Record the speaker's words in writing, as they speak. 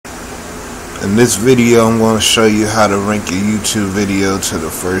In this video, I'm going to show you how to rank your YouTube video to the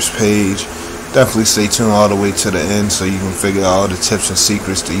first page. Definitely stay tuned all the way to the end so you can figure out all the tips and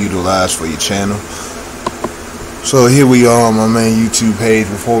secrets to utilize for your channel. So here we are on my main YouTube page.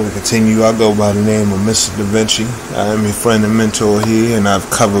 Before we continue, I go by the name of Mr. Da Vinci. I am your friend and mentor here, and I've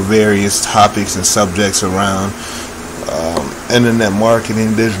covered various topics and subjects around internet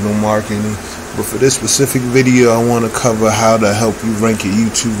marketing, digital marketing. But for this specific video, I want to cover how to help you rank your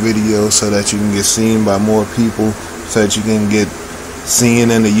YouTube video so that you can get seen by more people, so that you can get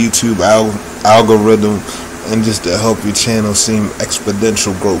seen in the YouTube algorithm, and just to help your channel seem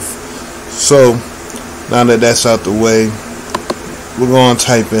exponential growth. So now that that's out the way, we're going to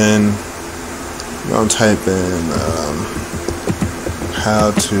type in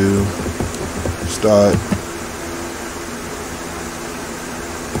how to start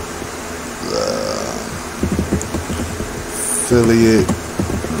affiliate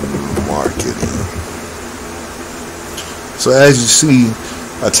marketing. So as you see,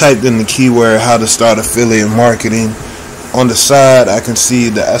 I typed in the keyword how to start affiliate marketing. On the side, I can see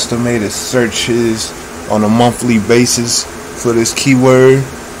the estimated searches on a monthly basis for this keyword,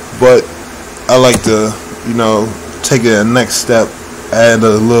 but I like to, take it a next step, add a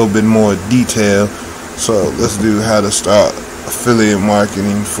little bit more detail. So let's do how to start affiliate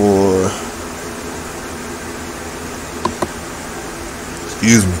marketing for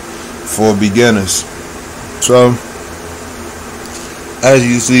beginners. So as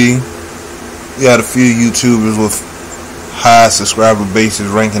you see, we got a few YouTubers with high subscriber bases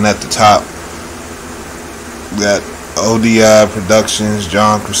ranking at the top. We got ODI Productions,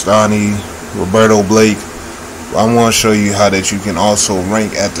 John Crestani, Roberto Blake. I'm going to show you how that you can also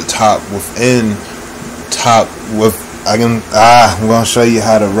rank at the top I'm going to show you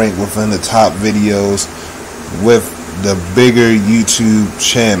how to rank within the top videos with the bigger YouTube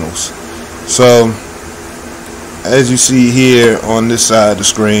channels. So as you see here on this side of the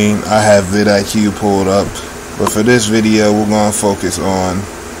screen, I have vidIQ pulled up, but for this video we're going to focus on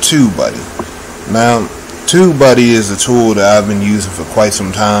TubeBuddy. Now TubeBuddy is a tool that I've been using for quite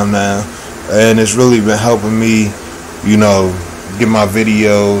some time now, and it's really been helping me, get my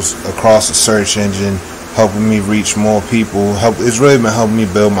videos across the search engine, helping me reach more people. It's really been helping me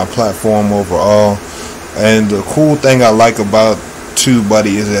build my platform overall. And the cool thing I like about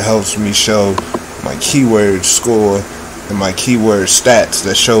TubeBuddy is it helps me show my keyword score and my keyword stats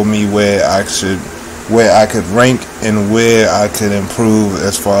that show me where I could rank and where I could improve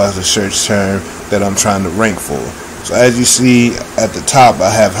as far as the search term that I'm trying to rank for. So as you see at the top, I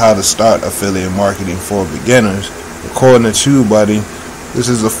have how to start affiliate marketing for beginners. According to TubeBuddy, this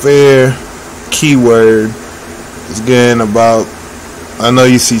is a fair keyword. It's getting about, I know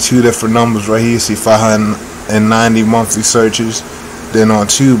you see two different numbers right here. You see 590 monthly searches. Then on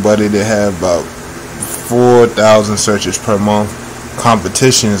TubeBuddy they have about 4,000 searches per month.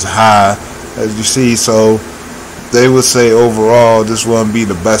 Competition is high, as you see. So they would say overall this wouldn't be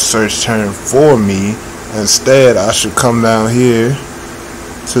the best search term for me. Instead, I should come down here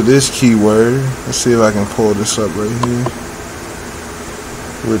to this keyword. Let's see if I can pull this up right here,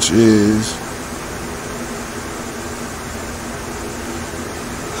 which is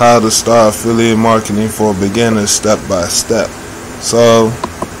how to start affiliate marketing for beginners step by step. So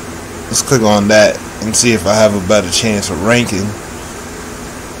let's click on that and see if I have a better chance of ranking.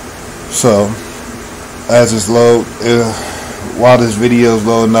 So as it's while this video is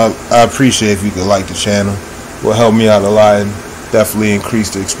loading up, I appreciate if you could like the channel. It will help me out a lot and definitely increase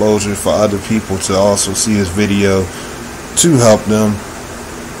the exposure for other people to also see this video, to help them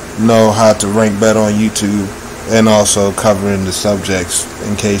know how to rank better on YouTube, and also covering the subjects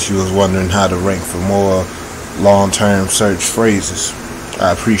in case you was wondering how to rank for more long-term search phrases.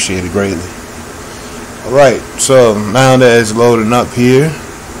 I appreciate it greatly. Alright, so now that it's loading up here,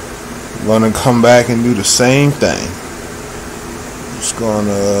 I'm going to come back and do the same thing. Just going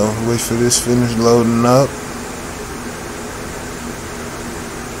to wait for this to finish loading up.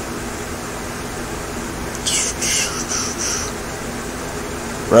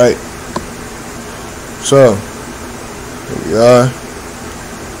 Right. So here we are,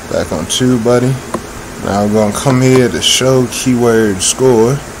 back on TubeBuddy. Now I'm going to come here to show keyword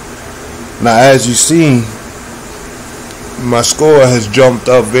score. Now as you see, my score has jumped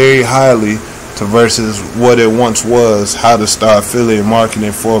up very highly to versus what it once was, how to start affiliate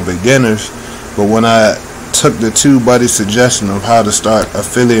marketing for beginners. But when I took the TubeBuddy suggestion of how to start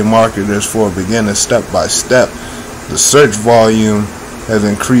affiliate marketers for beginners step by step, the search volume has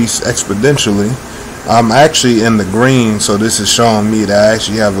increased exponentially. I'm actually in the green, so this is showing me that I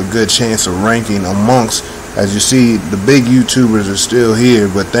actually have a good chance of ranking amongst As you see, the big YouTubers are still here,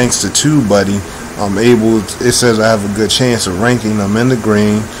 but thanks to TubeBuddy, I'm able, it says I have a good chance of ranking. I'm in the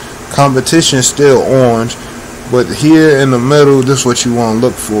green. Competition is still orange, but here in the middle, this is what you want to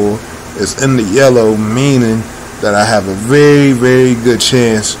look for. It's in the yellow, meaning that I have a very, very good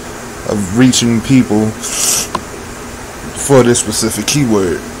chance of reaching people for this specific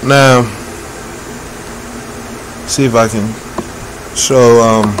keyword. Now, see if I can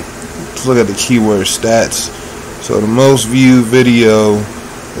show, let's look at the keyword stats. So the most viewed video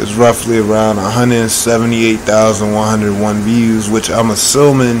is roughly around 178,101 views, which I'm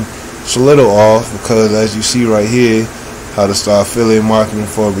assuming it's a little off, because as you see right here, how to start affiliate marketing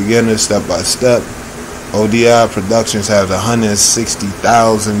for beginners step by step. ODI Productions has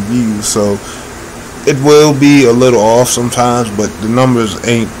 160,000 views, so it will be a little off sometimes, but the numbers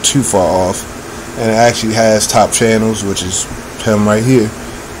ain't too far off. And it actually has top channels, which is him right here.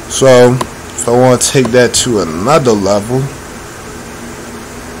 So if I want to take that to another level,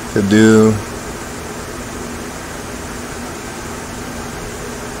 to do,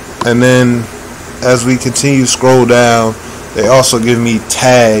 and then as we continue to scroll down, they also give me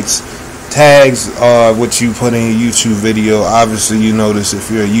tags. Tags are what you put in your YouTube video. Obviously, you notice if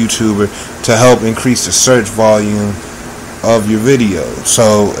you're a YouTuber, to help increase the search volume of your video.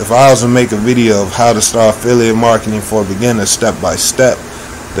 So if I was to make a video of how to start affiliate marketing for beginners step by step,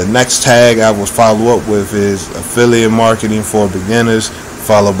 the next tag I will follow up with is affiliate marketing for beginners,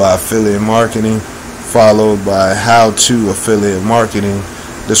 followed by affiliate marketing, followed by how to affiliate marketing.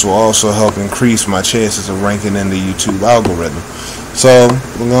 This will also help increase my chances of ranking in the YouTube algorithm. So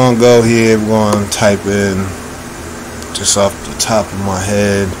we're going to go here, we're going to type in, just off the top of my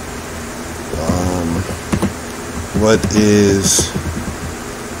head, what is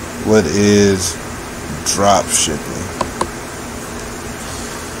drop shipping?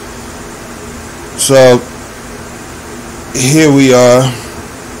 So here we are,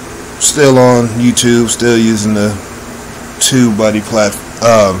 still on YouTube, still using the TubeBuddy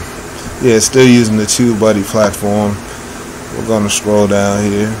platform. Still using the TubeBuddy platform. We're gonna scroll down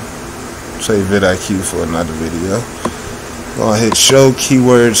here, say vidIQ for another video. Gonna hit show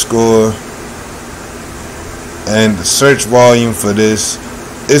keyword score, and the search volume for this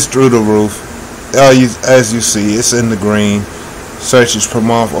is through the roof. As you see, it's in the green. Searches per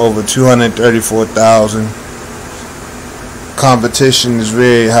month over 234,000. Competition is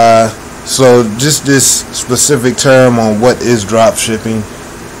very high. So just this specific term on what is drop shipping,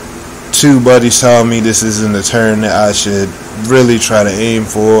 TubeBuddy's telling me this isn't the term that I should really try to aim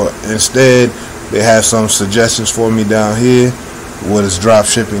for. Instead, they have some suggestions for me down here. What is drop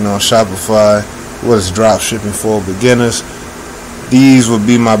shipping on Shopify? What is drop shipping for beginners? These would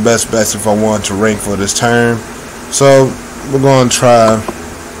be my best bets if I wanted to rank for this term. So we're going to try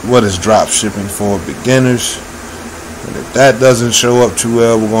what is drop shipping for beginners. And if that doesn't show up too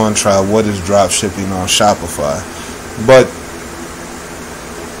well, we're going to try what is drop shipping on Shopify. But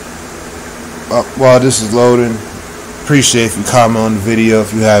while this is loading, appreciate if you comment on the video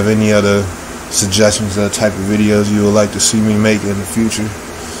if you have any other suggestions of the type of videos you would like to see me make in the future.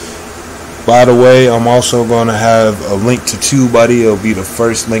 By the way, I'm also going to have a link to TubeBuddy. It'll be the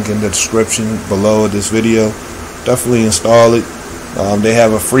first link in the description below this video. Definitely install it. They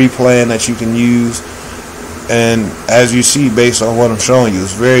have a free plan that you can use, and as you see, based on what I'm showing you,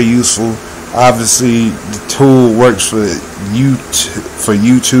 it's very useful. Obviously, the tool works for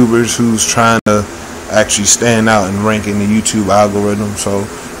YouTubers who's trying to actually stand out and rank in the YouTube algorithm. So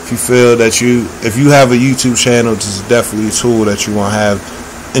if you feel that if you have a YouTube channel, this is definitely a tool that you want to have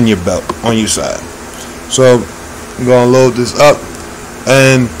in your belt, on your side. So I'm going to load this up,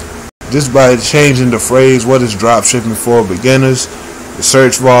 and just by changing the phrase what is drop shipping for beginners, the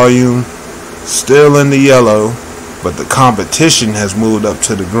search volume still in the yellow, but the competition has moved up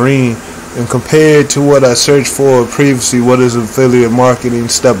to the green. And compared to what I searched for previously, what is affiliate marketing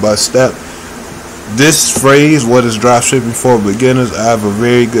step by step, this phrase, what is drop shipping for beginners, I have a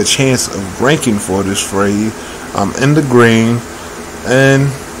very good chance of ranking for this phrase. I'm in the green,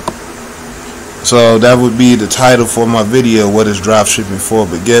 and so that would be the title for my video, what is drop shipping for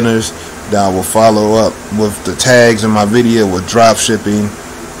beginners. Then I will follow up with the tags in my video with drop shipping,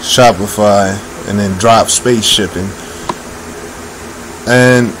 Shopify, and then drop space shipping.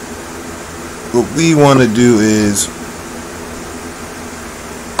 And what we want to do is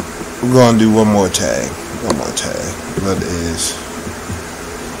we're going to do one more tag. What is,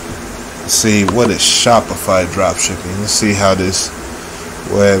 let's see, what is Shopify drop shipping? Let's see how this,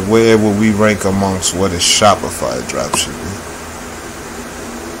 where will we rank amongst what is Shopify drop shipping?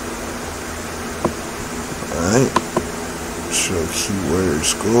 Alright, show keyword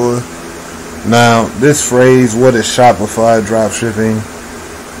score. Now, this phrase, what is Shopify dropshipping?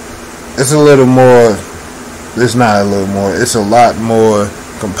 It's a little more, it's not a little more, it's a lot more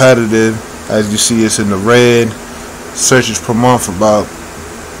competitive. As you see, it's in the red. Searches per month, about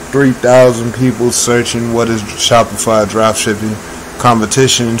 3,000 people searching what is Shopify dropshipping.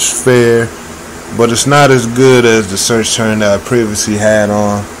 Competition's fair, but it's not as good as the search term that I previously had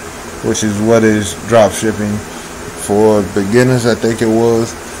on, which is what is dropshipping for beginners, I think it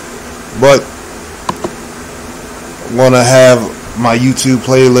was. But I'm gonna have my YouTube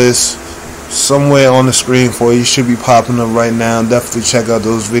playlist somewhere on the screen for you. Should be popping up right now. Definitely check out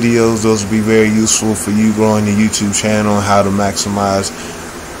those videos. Those will be very useful for you growing your YouTube channel, how to maximize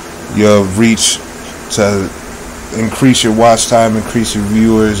your reach to increase your watch time, increase your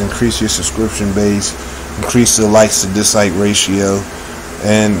viewers, increase your subscription base, increase the likes to dislike ratio,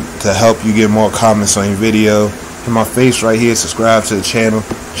 and to help you get more comments on your video. In my face right here, subscribe to the channel.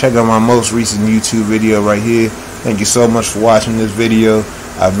 Check out my most recent YouTube video right here. Thank you so much for watching this video.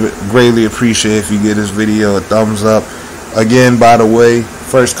 I greatly appreciate if you give this video a thumbs up. Again, by the way,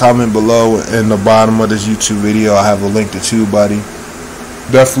 first comment below in the bottom of this YouTube video, I have a link to TubeBuddy.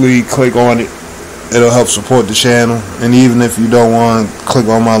 Definitely click on it. It'll help support the channel. And even if you don't want to click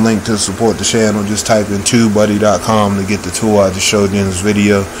on my link to support the channel, just type in TubeBuddy.com to get the tool I just showed you in this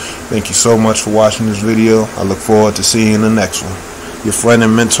video. Thank you so much for watching this video. I look forward to seeing you in the next one. Your friend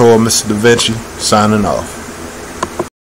and mentor, Mr. Da Vinci, signing off.